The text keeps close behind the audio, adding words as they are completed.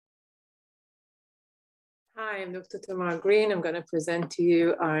Hi, I'm Dr. Tamara Green. I'm going to present to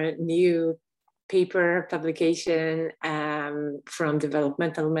you our new paper publication from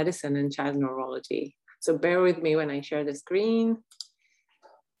Developmental Medicine and Child Neurology. So bear with me when I share the screen.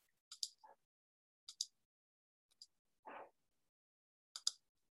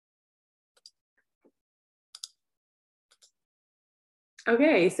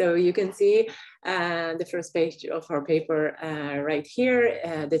 Okay, so you can see the first page of our paper right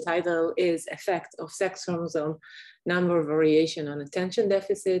here. The title is Effect of Sex Chromosome Number Variation on Attention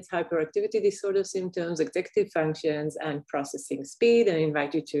Deficits, Hyperactivity Disorder Symptoms, Executive Functions, and Processing Speed. And I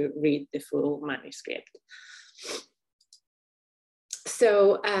invite you to read the full manuscript.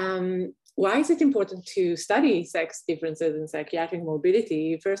 So why is it important to study sex differences in psychiatric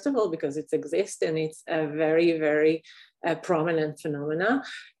morbidity? First of all, because it exists and it's a very, very prominent phenomena.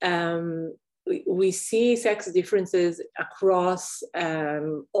 We see sex differences across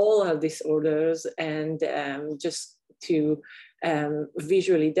all our disorders, and just to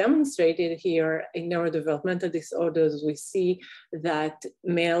visually demonstrate it here, in neurodevelopmental disorders, we see that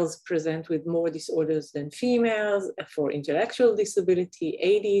males present with more disorders than females. For intellectual disability,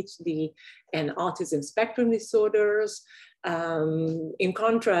 ADHD, and autism spectrum disorders. In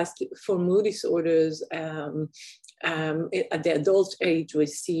contrast, for mood disorders, at the adult age, we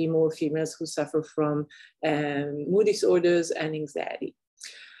see more females who suffer from mood disorders and anxiety.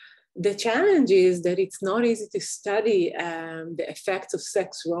 The challenge is that it's not easy to study the effects of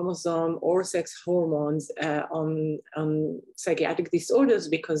sex chromosome or sex hormones on psychiatric disorders,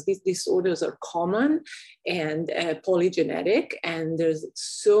 because these disorders are common and polygenetic, and there's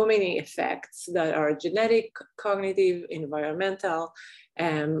so many effects that are genetic, cognitive, environmental,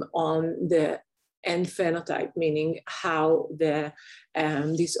 on the end phenotype, meaning how the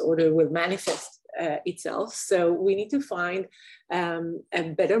disorder will manifest itself. So we need to find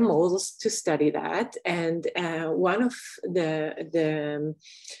better models to study that. And one of the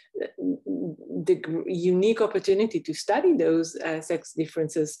unique opportunity to study those sex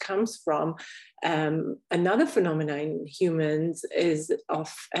differences comes from another phenomenon in humans is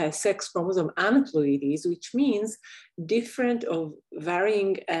of sex chromosome aneuploidies, which means different of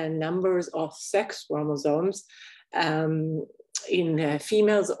varying numbers of sex chromosomes in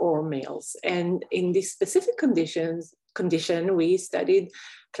females or males. And in this specific condition, we studied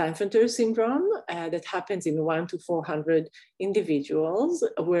Klinefelter syndrome that happens in 1 to 400 individuals,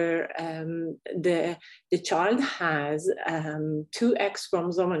 where the child has 2 X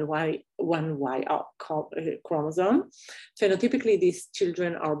chromosome and one Y chromosome. Phenotypically, these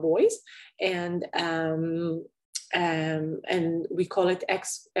children are boys, and we call it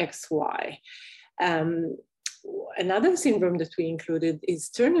XY. Another syndrome that we included is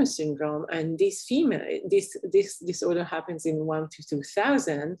Turner syndrome, and this disorder happens in 1 to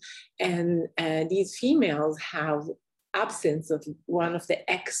 2,000, and these females have absence of one of the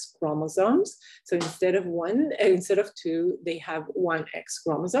X chromosomes. So instead of 2, they have 1 X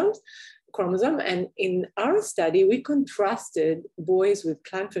chromosome. And in our study, we contrasted boys with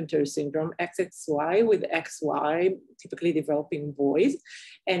Klinefelter syndrome, XXY, with XY, typically developing boys,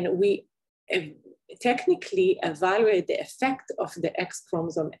 and we technically evaluate the effect of the X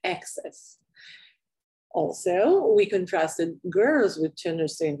chromosome excess. Also, we contrasted girls with Turner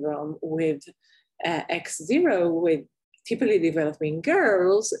syndrome with X0 with typically developing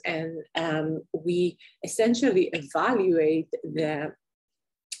girls, and we essentially evaluate the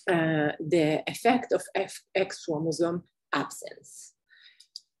effect of X chromosome absence.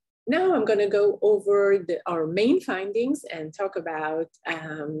 Now I'm going to go over our main findings and talk about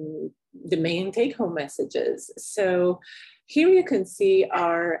the main take-home messages. So here you can see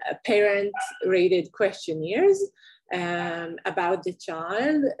our parent-rated questionnaires about the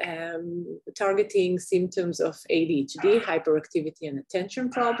child, targeting symptoms of ADHD, hyperactivity, and attention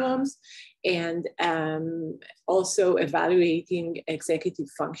problems, and also evaluating executive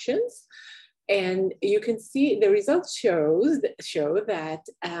functions. And you can see the results show that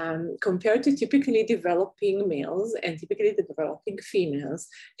compared to typically developing males and typically developing females,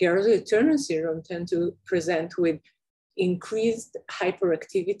 girls with Turner syndrome tend to present with increased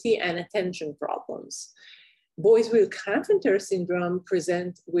hyperactivity and attention problems. Boys with Klinefelter syndrome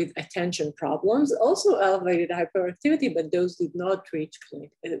present with attention problems, also elevated hyperactivity, but those did not reach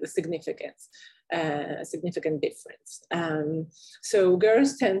significant difference. So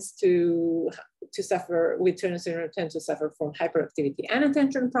girls tend to suffer with Turner syndrome, tend to suffer from hyperactivity and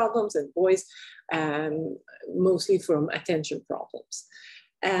attention problems, and boys mostly from attention problems.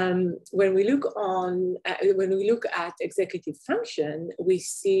 When we look at executive function, we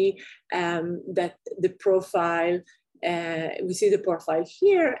see that the profile we see the profile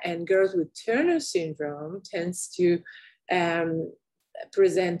here, and girls with Turner syndrome tends to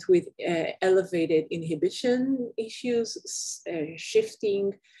present with elevated inhibition issues,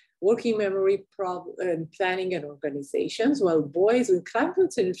 shifting, working memory problem, planning and organizations, while boys with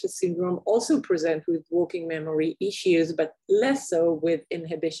Klinefelter syndrome also present with working memory issues, but less so with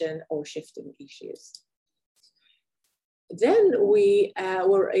inhibition or shifting issues. Then we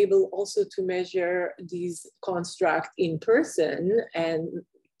were able also to measure these constructs in person and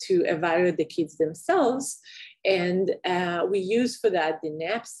to evaluate the kids themselves. And we use for that the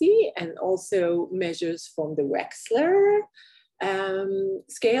NAPSI and also measures from the Wechsler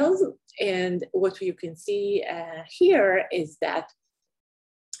scales. And what you can see here is that,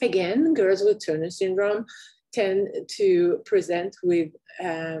 again, girls with Turner syndrome tend to present with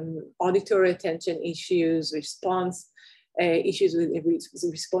auditory attention issues, response issues with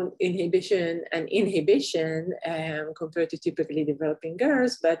response inhibition and inhibition compared to typically developing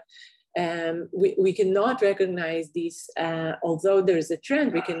girls, but we cannot recognize these, although there's a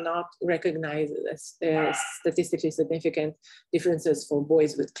trend, we cannot recognize statistically significant differences for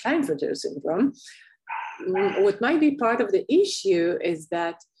boys with Klinefelter syndrome. What might be part of the issue is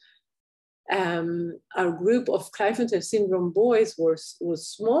that our group of Klinefelter syndrome boys was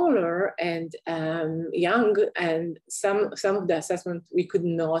smaller and young, and some of the assessment we could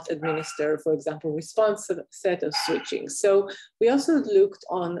not administer, for example, response set of switching. So we also looked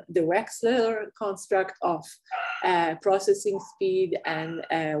on the Wechsler construct of processing speed and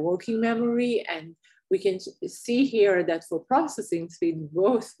working memory, and we can see here that for processing speed,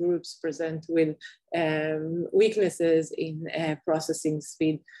 both groups present with weaknesses in processing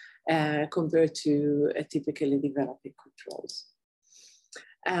speed compared to typically developing controls.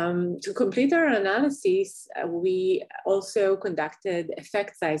 To complete our analysis, we also conducted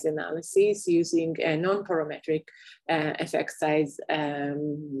effect size analysis using a non-parametric effect size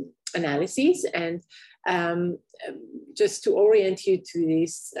analysis. And just to orient you to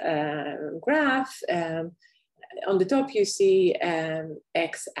this graph, on the top you see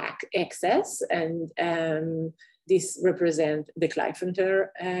x-axis, and this represents the Klinefelter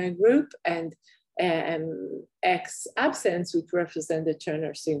group, and X absence, which represent the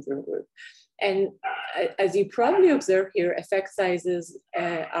Turner syndrome group. And as you probably observe here, effect sizes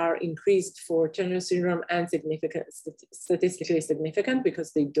are increased for Turner syndrome and statistically significant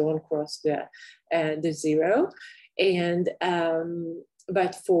because they don't cross the zero. And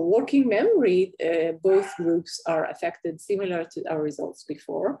but for working memory, both groups are affected, similar to our results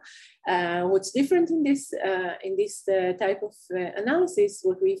before. What's different in this type of analysis,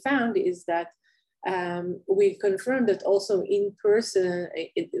 what we found is that we confirmed that also in person,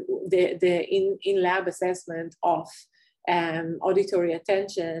 the in-lab assessment of auditory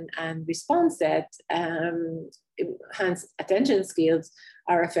attention and response set, hence attention skills,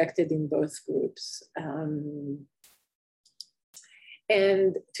 are affected in both groups.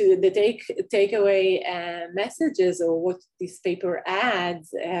 And to the takeaway messages, or what this paper adds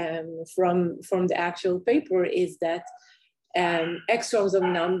from the actual paper, is that X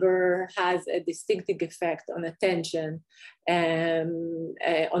chromosome number has a distinctive effect on attention, on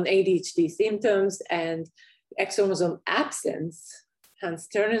ADHD symptoms, and X chromosome absence, hence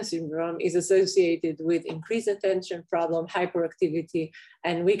Turner syndrome, is associated with increased attention problem, hyperactivity,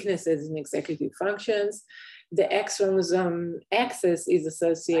 and weaknesses in executive functions. The X chromosome excess is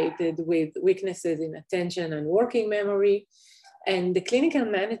associated with weaknesses in attention and working memory. And the clinical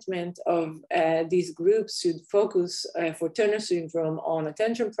management of these groups should focus for Turner syndrome on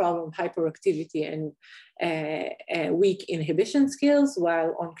attention problem, hyperactivity, and weak inhibition skills,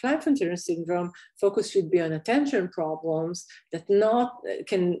 while on Klinefelter syndrome, focus should be on attention problems that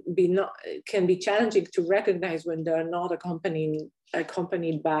can be challenging to recognize when they are not accompanied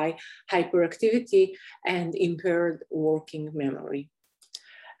by hyperactivity and impaired working memory.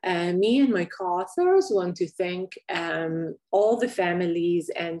 Me and my co-authors want to thank all the families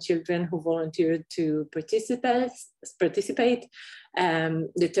and children who volunteered to participate,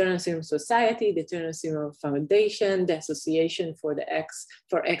 the Turner Syndrome Society, the Turner Syndrome Foundation, the Association for X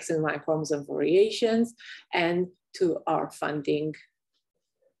and Y chromosome variations, and to our funding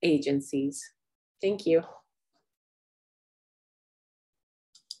agencies. Thank you.